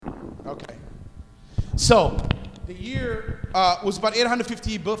Okay. So, the year was about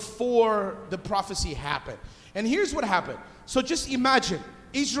 850 before the prophecy happened. And here's what happened. So just imagine,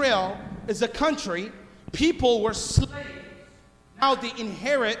 Israel is a country, people were slaves. Now they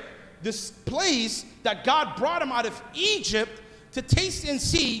inherit this place that God brought them out of Egypt to taste and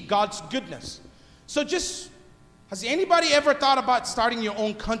see God's goodness. So has anybody ever thought about starting your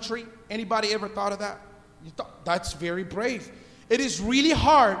own country? Anybody ever thought of that? That's very brave. It is really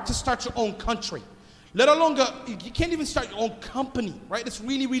hard to start your own country. Let alone you can't even start your own company, right? It's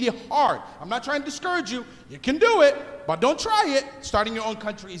really, really hard. I'm not trying to discourage you. You can do it, but don't try it. Starting your own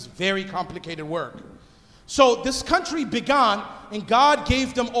country is very complicated work. So this country began, and God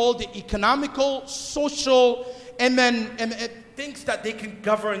gave them all the economical, social, and things that they can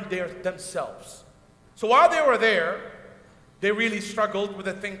govern themselves. So while they were there, they really struggled with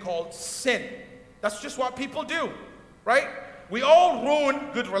a thing called sin. That's just what people do, right? We all ruin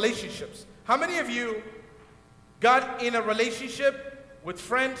good relationships. How many of you got in a relationship with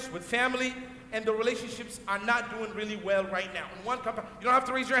friends, with family, and the relationships are not doing really well right now? In one company, you don't have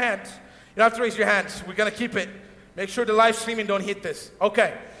to raise your hands. You don't have to raise your hands. We're going to keep it. Make sure the live streaming don't hit this.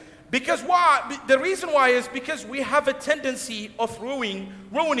 Okay. Because why? The reason why is because we have a tendency of ruining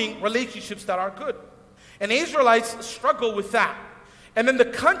relationships that are good. And the Israelites struggle with that. And then the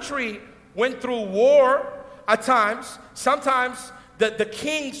country went through war at times. Sometimes the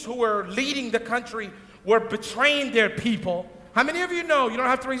kings who were leading the country were betraying their people. How many of you know, you don't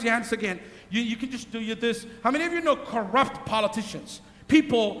have to raise your hands again, you can just do this. How many of you know corrupt politicians?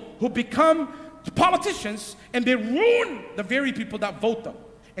 People who become politicians and they ruin the very people that vote them.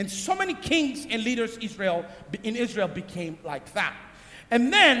 And so many kings and leaders in Israel became like that.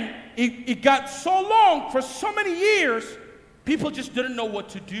 And then it got so long, for so many years, people just didn't know what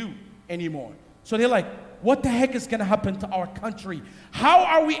to do anymore. So they're like, what the heck is going to happen to our country? How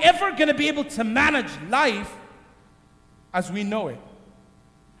are we ever going to be able to manage life as we know it?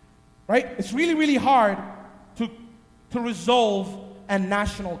 Right? It's really, really hard to resolve a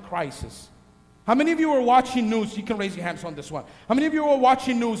national crisis. How many of you were watching news? You can raise your hands on this one. How many of you were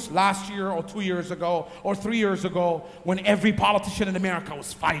watching news last year or 2 years ago or 3 years ago when every politician in America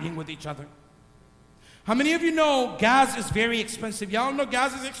was fighting with each other? How many of you know gas is very expensive? Y'all know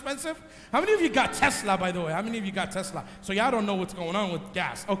gas is expensive? How many of you got Tesla, by the way? How many of you got Tesla? So y'all don't know what's going on with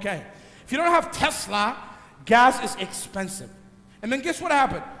gas. Okay. If you don't have Tesla, gas is expensive. And then guess what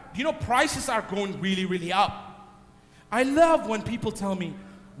happened? You know, prices are going really, really up. I love when people tell me,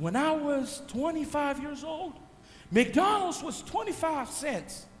 when I was 25 years old, McDonald's was 25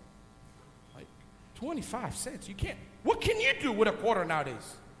 cents. Like, 25 cents? You can't. What can you do with a quarter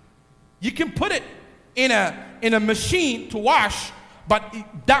nowadays? You can put it in a machine to wash, but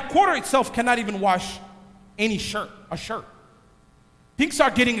that quarter itself cannot even wash a shirt. Things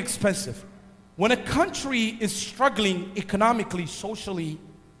are getting expensive. When a country is struggling economically, socially,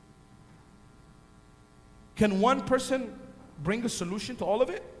 can one person bring a solution to all of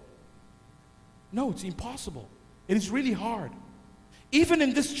it? No, it's impossible. It is really hard. Even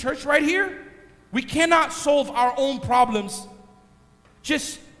in this church right here, we cannot solve our own problems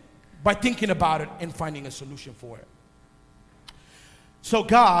just by thinking about it and finding a solution for it. So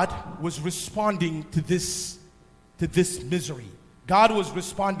God was responding to this misery. God was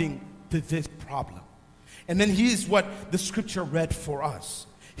responding to this problem. And then here's what the scripture read for us.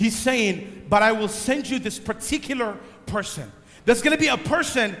 He's saying, but I will send you this particular person. There's going to be a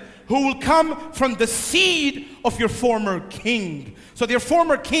person who will come from the seed of your former king. So their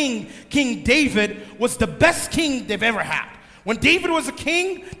former king, King David, was the best king they've ever had. When David was a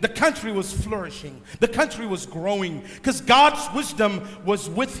king, the country was flourishing. The country was growing because God's wisdom was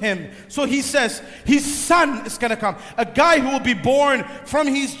with him. So he says, his son is going to come. A guy who will be born from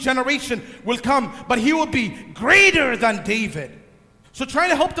his generation will come, but he will be greater than David. So trying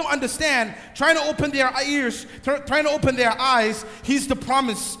to help them understand, trying to open their ears, trying to open their eyes, he's the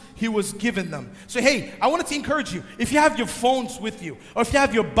promise he was giving them. So hey, I wanted to encourage you, if you have your phones with you, or if you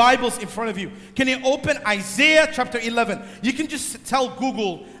have your Bibles in front of you, can you open Isaiah chapter 11? You can just tell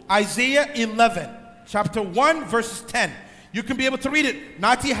Google Isaiah 11, chapter 1, verses 10. You can be able to read it.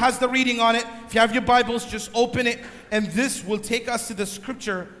 Nati has the reading on it. If you have your Bibles, just open it, and this will take us to the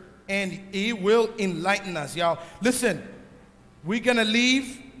scripture, and it will enlighten us, y'all. Listen. We're going to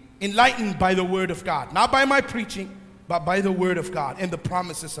leave enlightened by the word of God. Not by my preaching, but by the word of God and the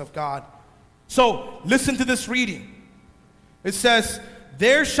promises of God. So, listen to this reading. It says,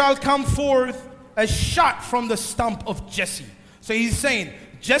 there shall come forth a shoot from the stump of Jesse. So he's saying,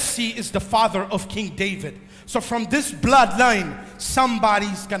 Jesse is the father of King David. So from this bloodline,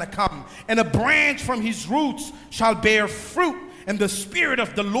 somebody's going to come. And a branch from his roots shall bear fruit. and the Spirit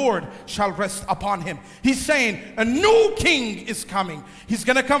of the Lord shall rest upon him. He's saying a new king is coming. He's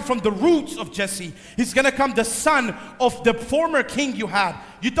going to come from the roots of Jesse. He's going to come the son of the former king you had.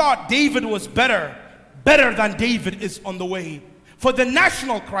 You thought David was better than David is on the way. For the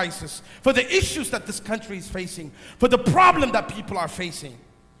national crisis, for the issues that this country is facing, for the problem that people are facing.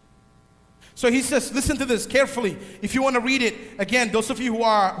 So he says, listen to this carefully. If you want to read it, again, those of you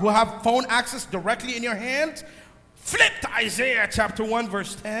who have phone access directly in your hands, flip to Isaiah chapter 1,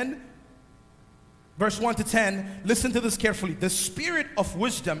 verse 10. Verse 1 to 10, listen to this carefully. The spirit of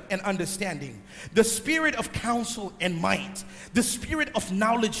wisdom and understanding, the spirit of counsel and might, the spirit of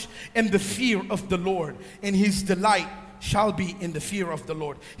knowledge and the fear of the Lord, and his delight shall be in the fear of the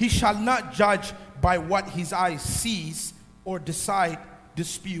Lord. He shall not judge by what his eyes sees, or decide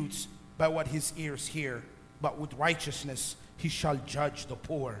disputes by what his ears hear, but with righteousness he shall judge the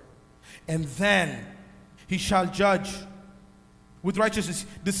poor. And then he shall judge with righteousness,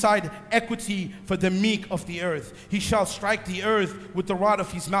 decide equity for the meek of the earth. He shall strike the earth with the rod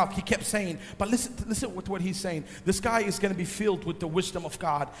of his mouth. He kept saying, but listen with what he's saying. This guy is going to be filled with the wisdom of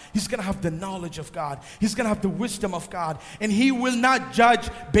God. He's going to have the knowledge of God. He's going to have the wisdom of God. And he will not judge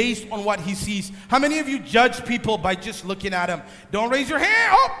based on what he sees. How many of you judge people by just looking at them? Don't raise your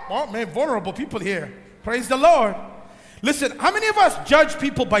hand. Oh man, vulnerable people here. Praise the Lord. Listen, how many of us judge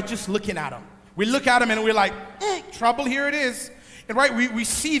people by just looking at them? We look at them and we're like, trouble, here it is. And right, we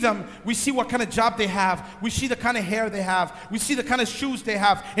see them, we see what kind of job they have, we see the kind of hair they have, we see the kind of shoes they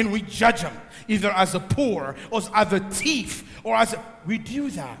have, and we judge them, either as a poor, or as a thief, or we do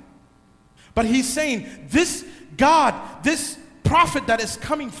that. But he's saying, this God, this prophet that is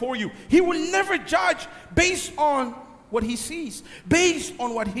coming for you, he will never judge based on what he sees, based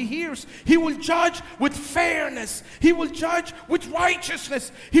on what he hears. He will judge with fairness. He will judge with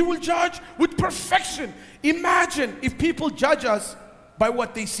righteousness. He will judge with perfection. Imagine if people judge us by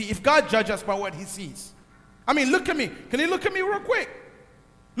what they see. If God judges us by what he sees. I mean, look at me. Can you look at me real quick?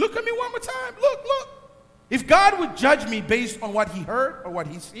 Look at me one more time. Look. If God would judge me based on what he heard or what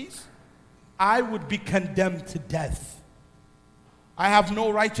he sees, I would be condemned to death. I have no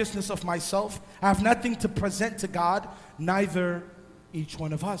righteousness of myself. I have nothing to present to God, neither each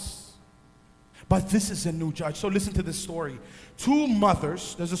one of us. But this is a new judge. So listen to this story. Two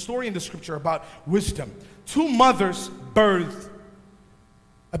mothers, there's a story in the scripture about wisdom. Two mothers birthed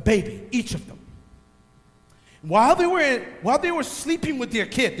a baby, each of them. While they were sleeping with their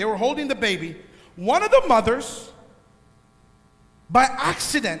kid, they were holding the baby, one of the mothers, by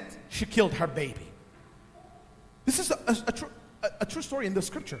accident, she killed her baby. This is a true story in the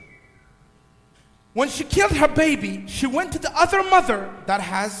scripture. When she killed her baby, she went to the other mother that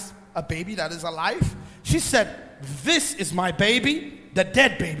has a baby that is alive. She said, this is my baby. The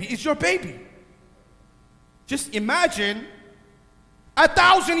dead baby is your baby. Just imagine,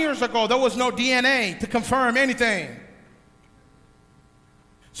 1,000 years ago, there was no DNA to confirm anything.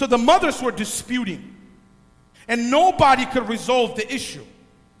 So the mothers were disputing, and nobody could resolve the issue.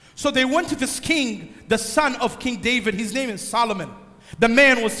 So they went to this king, the son of King David. His name is Solomon. The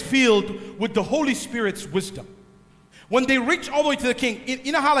man was filled with the Holy Spirit's wisdom. When they reached all the way to the king,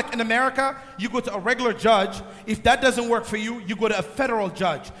 you know how like in America, you go to a regular judge. If that doesn't work for you, you go to a federal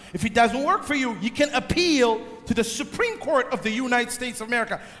judge. If it doesn't work for you, you can appeal to the Supreme Court of the United States of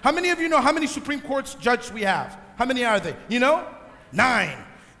America. How many of you know how many Supreme Courts judges we have? How many are they? You know? 9.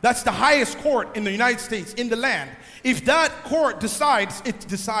 That's the highest court in the United States, in the land. If that court decides, it's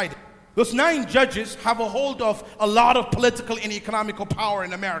decided. Those 9 judges have a hold of a lot of political and economical power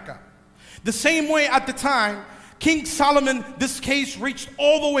in America. The same way at the time, King Solomon, this case reached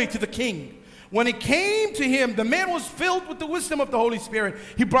all the way to the king. When it came to him, the man was filled with the wisdom of the Holy Spirit.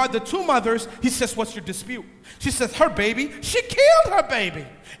 He brought the 2 mothers. He says, what's your dispute? She says, her baby, she killed her baby.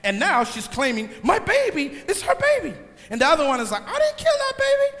 And now she's claiming, my baby is her baby. And the other one is like, I didn't kill that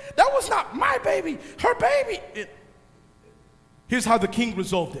baby. That was not my baby, her baby. Here's how the king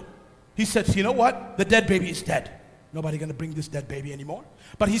resolved it. He said, you know what? The dead baby is dead. Nobody gonna bring this dead baby anymore.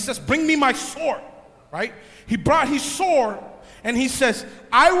 But he says, bring me my sword, right? He brought his sword and he says,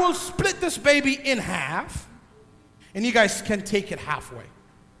 I will split this baby in half and you guys can take it halfway.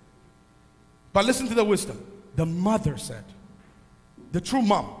 But listen to the wisdom. The mother said, the true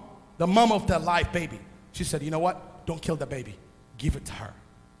mom, the mom of the live baby, she said, you know what? Don't kill the baby. Give it to her.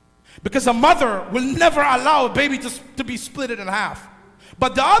 Because a mother will never allow a baby to be split in half.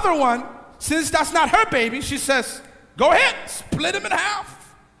 But the other one, since that's not her baby, she says, go ahead, split him in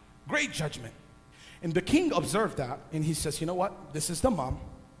half. Great judgment. And the king observed that, and he says, you know what? This is the mom.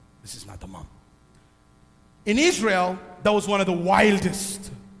 This is not the mom. In Israel, that was one of the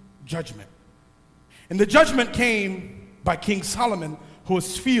wildest judgment. And the judgment came by King Solomon, who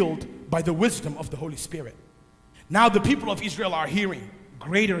was filled by the wisdom of the Holy Spirit. Now the people of Israel are hearing,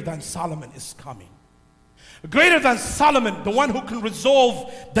 greater than Solomon is coming. Greater than Solomon, the one who can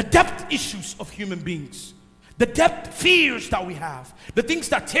resolve the depth issues of human beings, the depth fears that we have, the things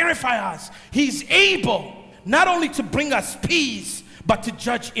that terrify us. He's able not only to bring us peace, but to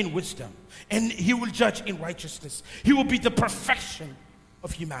judge in wisdom. And he will judge in righteousness. He will be the perfection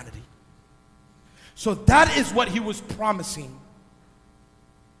of humanity. So that is what he was promising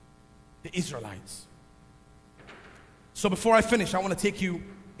the Israelites. So before I finish, I want to take you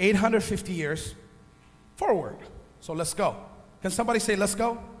 850 years forward. So let's go. Can somebody say, let's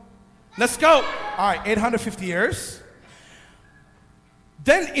go? Let's go. All right, 850 years.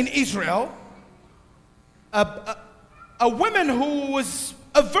 Then in Israel, a woman who was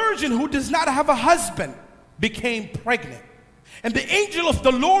a virgin who does not have a husband became pregnant. And the angel of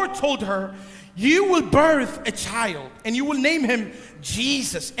the Lord told her, you will birth a child and you will name him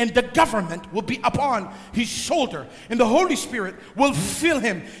Jesus, and the government will be upon his shoulder, and the Holy Spirit will fill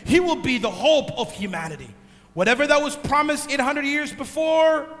him. He will be the hope of humanity. Whatever that was promised 800 years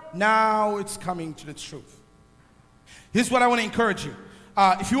before, now it's coming to the truth. Here's what I want to encourage you.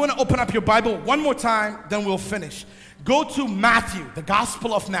 If you want to open up your Bible one more time, then we'll finish. Go to Matthew, the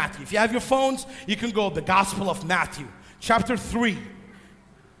Gospel of Matthew. If you have your phones, you can go the Gospel of Matthew, chapter 3.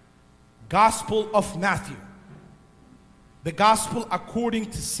 Gospel of Matthew. The Gospel according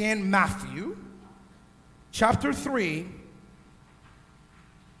to St. Matthew, chapter 3,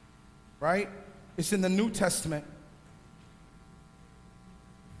 right? It's in the New Testament.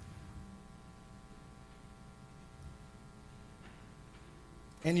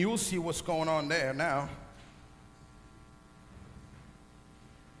 And you will see what's going on there now.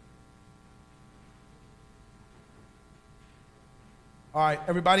 All right,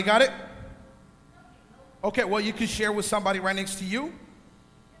 everybody got it? Okay, well, you can share with somebody right next to you.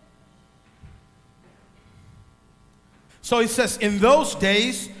 So he says, in those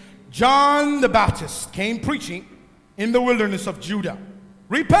days, John the Baptist came preaching in the wilderness of Judah.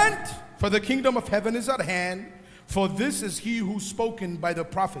 Repent, for the kingdom of heaven is at hand. For this is he who spoken by the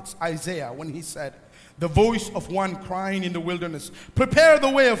prophets Isaiah when he said, the voice of one crying in the wilderness, prepare the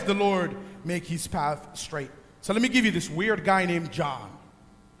way of the Lord, make his path straight. So let me give you this weird guy named John.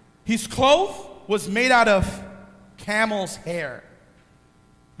 His clothes was made out of camel's hair.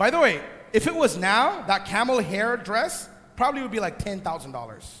 By the way, if it was now, that camel hair dress probably would be like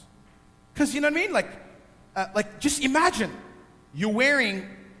 $10,000. Because you know what I mean? Like just imagine you're wearing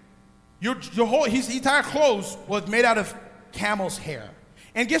your whole, his entire clothes was made out of camel's hair.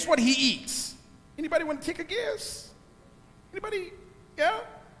 And guess what he eats? Anybody want to take a guess? Anybody? Yeah?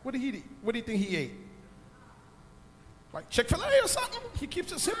 What did he eat? What do you think he ate? Like Chick-fil-A or something? He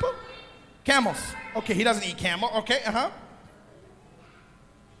keeps it simple? Camels. Okay, he doesn't eat camel. Okay,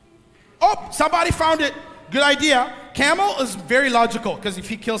 Oh, somebody found it. Good idea. Camel is very logical, because if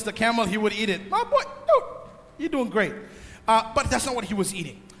he kills the camel, he would eat it. Oh, boy, no, you're doing great. But that's not what he was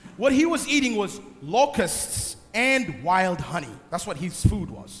eating. What he was eating was locusts and wild honey. That's what his food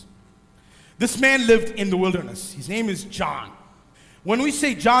was. This man lived in the wilderness. His name is John. When we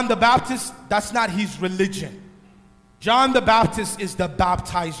say John the Baptist, that's not his religion. John the Baptist is the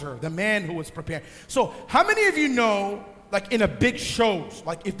baptizer, the man who was prepared. So how many of you know, like in a big shows,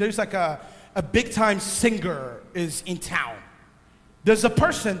 like if there's like a big time singer is in town, there's a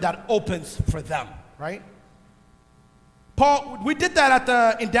person that opens for them, right? Paul, we did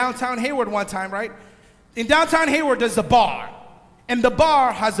that in downtown Hayward one time, right? In downtown Hayward, there's a bar, and the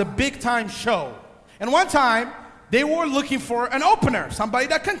bar has a big time show. And one time, they were looking for an opener, somebody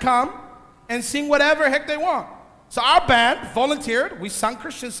that can come and sing whatever heck they want. So our band volunteered. We sang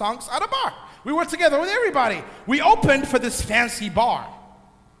Christian songs at a bar. We were together with everybody. We opened for this fancy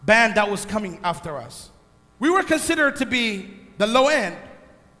band that was coming after us. We were considered to be the low end,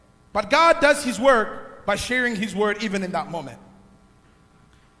 but God does his work by sharing his word even in that moment.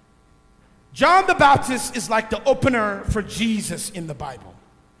 John the Baptist is like the opener for Jesus in the Bible.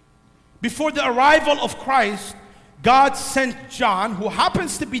 Before the arrival of Christ, God sent John, who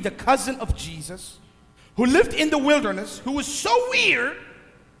happens to be the cousin of Jesus, who lived in the wilderness, who was so weird,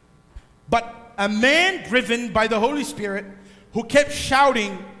 but a man driven by the Holy Spirit who kept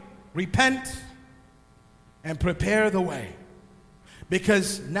shouting, repent and prepare the way.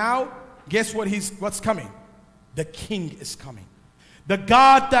 Because now, guess what's coming? The King is coming. The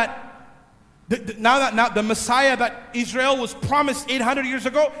God that, now the Messiah that Israel was promised 800 years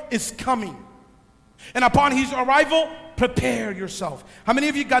ago is coming. And upon his arrival, prepare yourself. How many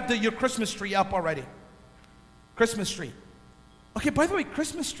of you got your Christmas tree up already? Christmas tree. Okay, by the way,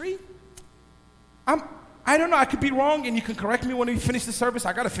 Christmas tree, I don't know, I could be wrong, and you can correct me when we finish the service.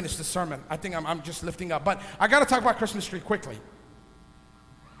 I got to finish the sermon. I think I'm just lifting up. But I got to talk about Christmas tree quickly.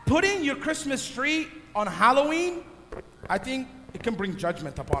 Putting your Christmas tree on Halloween, I think it can bring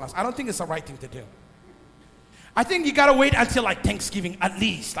judgment upon us. I don't think it's the right thing to do. I think you got to wait until like Thanksgiving, at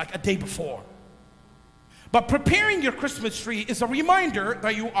least, like a day before. But preparing your Christmas tree is a reminder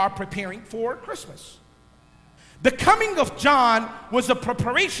that you are preparing for Christmas. The coming of John was a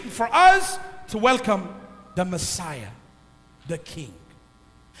preparation for us to welcome the Messiah, the King.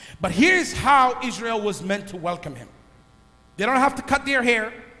 But here's how Israel was meant to welcome him. They don't have to cut their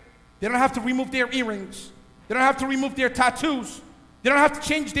hair. They don't have to remove their earrings. They don't have to remove their tattoos. They don't have to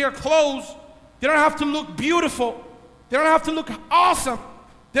change their clothes. They don't have to look beautiful. They don't have to look awesome.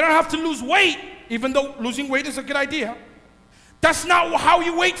 They don't have to lose weight, even though losing weight is a good idea. That's not how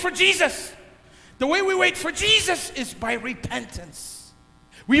you wait for Jesus. The way we wait for Jesus is by repentance.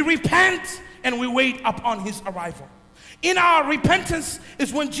 We repent and we wait upon his arrival. In our repentance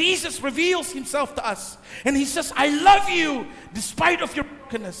is when Jesus reveals himself to us. And he says, I love you despite of your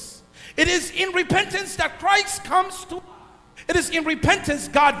brokenness. It is in repentance that Christ comes to us. It is in repentance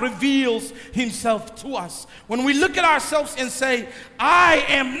God reveals himself to us. When we look at ourselves and say, I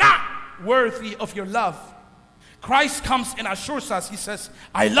am not worthy of your love, Christ comes and assures us, he says,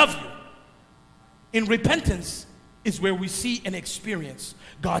 I love you. In repentance is where we see and experience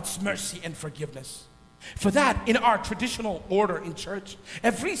God's mercy and forgiveness. For that, in our traditional order in church,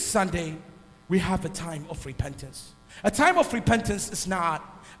 every Sunday we have a time of repentance. A time of repentance is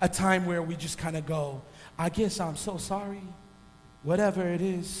not a time where we just kind of go, I guess I'm so sorry, whatever it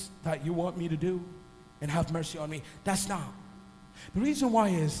is that you want me to do, and have mercy on me. That's not. The reason why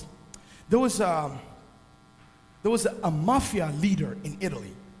is there was a mafia leader in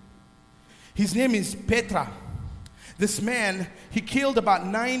Italy. His name is Petra. This man, he killed about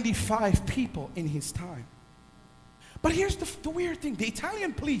 95 people in his time. But here's the weird thing. The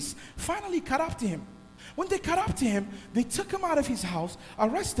Italian police finally caught up to him. When they caught up to him, they took him out of his house,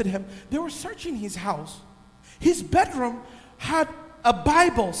 arrested him. They were searching his house. His bedroom had a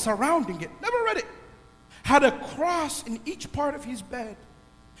Bible surrounding it. Never read it. Had a cross in each part of his bed.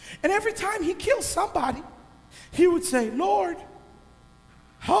 And every time he killed somebody, he would say, Lord,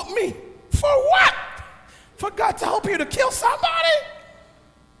 help me. For what? For God to help you to kill somebody?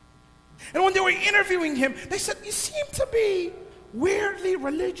 And when they were interviewing him, they said, you seem to be weirdly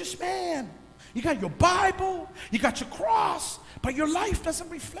religious man. You got your Bible, you got your cross, but your life doesn't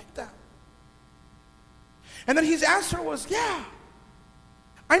reflect that. And then his answer was, yeah,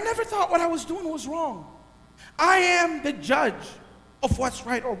 I never thought what I was doing was wrong. I am the judge of what's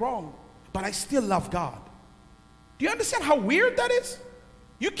right or wrong, but I still love God. Do you understand how weird that is?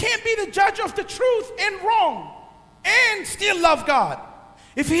 You can't be the judge of the truth and wrong and still love God.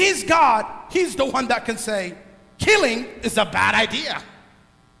 If he's God, he's the one that can say, killing is a bad idea.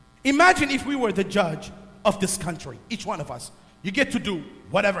 Imagine if we were the judge of this country, each one of us. You get to do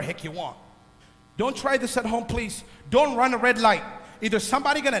whatever heck you want. Don't try this at home, please. Don't run a red light. Either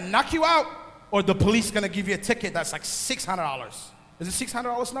somebody gonna knock you out or the police gonna give you a ticket that's like $600. Is it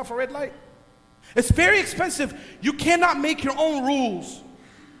 $600 enough for a red light? It's very expensive. You cannot make your own rules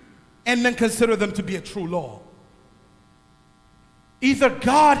and then consider them to be a true law. Either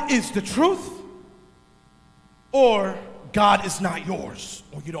God is the truth or God is not yours,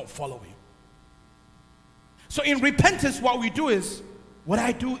 or you don't follow him. So in repentance, what we do is, what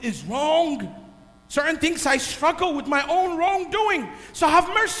I do is wrong. Certain things I struggle with my own wrongdoing. So have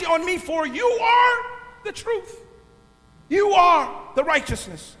mercy on me, for you are the truth. You are the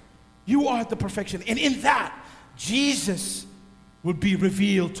righteousness. You are the perfection. And in that, Jesus will be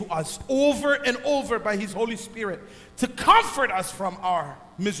revealed to us over and over by his Holy Spirit to comfort us from our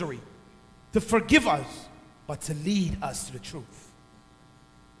misery, to forgive us, but to lead us to the truth.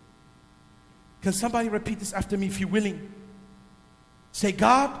 Can somebody repeat this after me if you're willing? Say,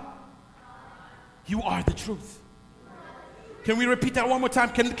 God, you are the truth. Can we repeat that one more time?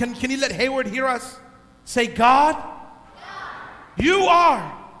 Can you let Hayward hear us? Say, God, you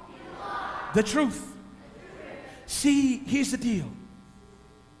are the truth. See, here's the deal.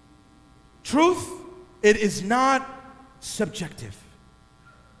 Truth, it is not subjective.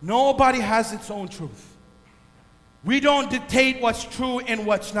 Nobody has its own truth. We don't dictate what's true and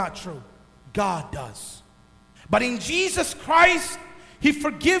what's not true. God does. But in Jesus Christ, he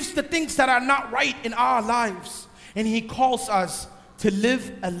forgives the things that are not right in our lives. And he calls us to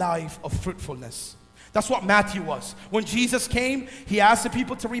live a life of fruitfulness. That's what Matthew was. When Jesus came, he asked the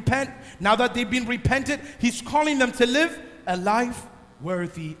people to repent. Now that they've been repented, he's calling them to live a life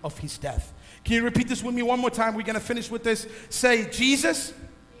worthy of his death. Can you repeat this with me one more time? We're going to finish with this. Say, Jesus,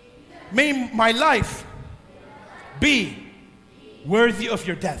 may my life be worthy of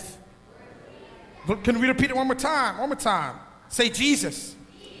your death. Can we repeat it one more time? One more time. Say, Jesus,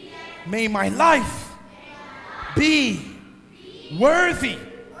 may my life be worthy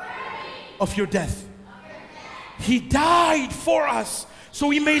of your death. He died for us so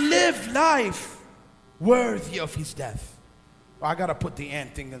we may live life worthy of his death. Well, I got to put the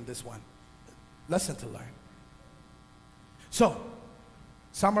and thing in this one. Lesson to learn. So,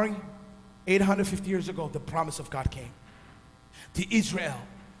 summary, 850 years ago, the promise of God came to Israel,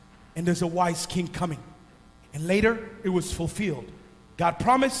 and there's a wise king coming. And later, it was fulfilled. God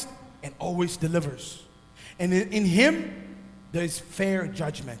promised and always delivers. And in him, there is fair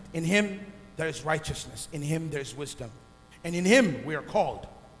judgment. In him, there is righteousness. In him, there is wisdom. And in him, we are called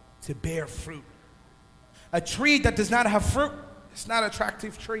to bear fruit. A tree that does not have fruit is not an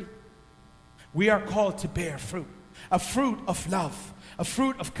attractive tree. We are called to bear fruit. A fruit of love. A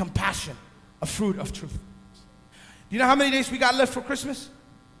fruit of compassion. A fruit of truth. Do you know how many days we got left for Christmas?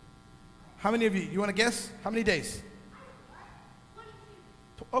 How many of you want to guess? How many days?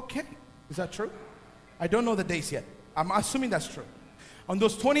 Okay. Is that true? I don't know the days yet. I'm assuming that's true. On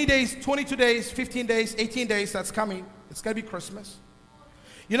those 20 days, 22 days, 15 days, 18 days that's coming, it's going to be Christmas.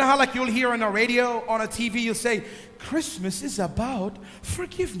 You know how like you'll hear on the radio, on a TV, you'll say, Christmas is about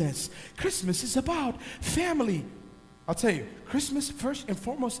forgiveness. Christmas is about family. I'll tell you, Christmas first and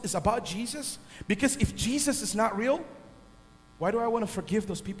foremost is about Jesus. Because if Jesus is not real, why do I want to forgive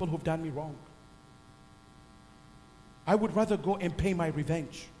those people who've done me wrong? I would rather go and pay my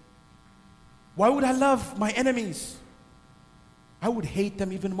revenge. Why would I love my enemies? I would hate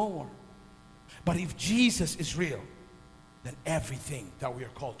them even more. But if Jesus is real, then everything that we are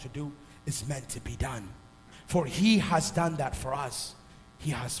called to do is meant to be done. For he has done that for us.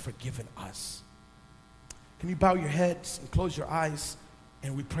 He has forgiven us. Can you bow your heads and close your eyes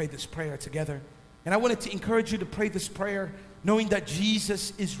and we pray this prayer together? And I wanted to encourage you to pray this prayer knowing that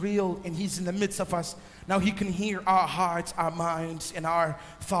Jesus is real and he's in the midst of us. Now he can hear our hearts, our minds, and our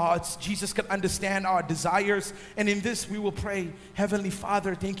thoughts. Jesus can understand our desires. And in this we will pray, Heavenly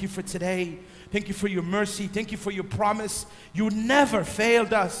Father, thank you for today. Thank you for your mercy. Thank you for your promise. You never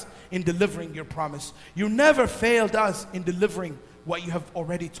failed us in delivering your promise. You never failed us in delivering what you have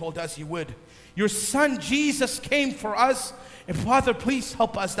already told us you would. Your son Jesus came for us. And Father, please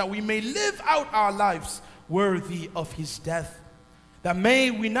help us that we may live out our lives worthy of his death. That may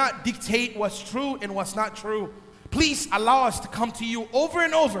we not dictate what's true and what's not true. Please allow us to come to you over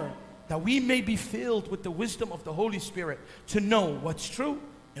and over, that we may be filled with the wisdom of the Holy Spirit to know what's true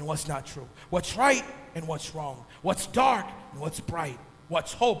and what's not true, what's right and what's wrong, what's dark and what's bright,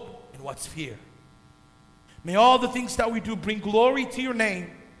 what's hope and what's fear. May all the things that we do bring glory to your name.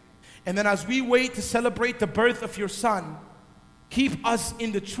 And then as we wait to celebrate the birth of your son, keep us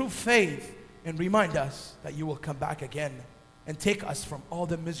in the true faith and remind us that you will come back again and take us from all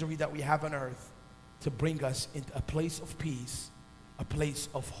the misery that we have on earth to bring us into a place of peace, a place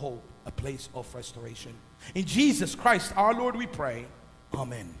of hope, a place of restoration. In Jesus Christ our Lord we pray.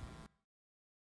 Amen.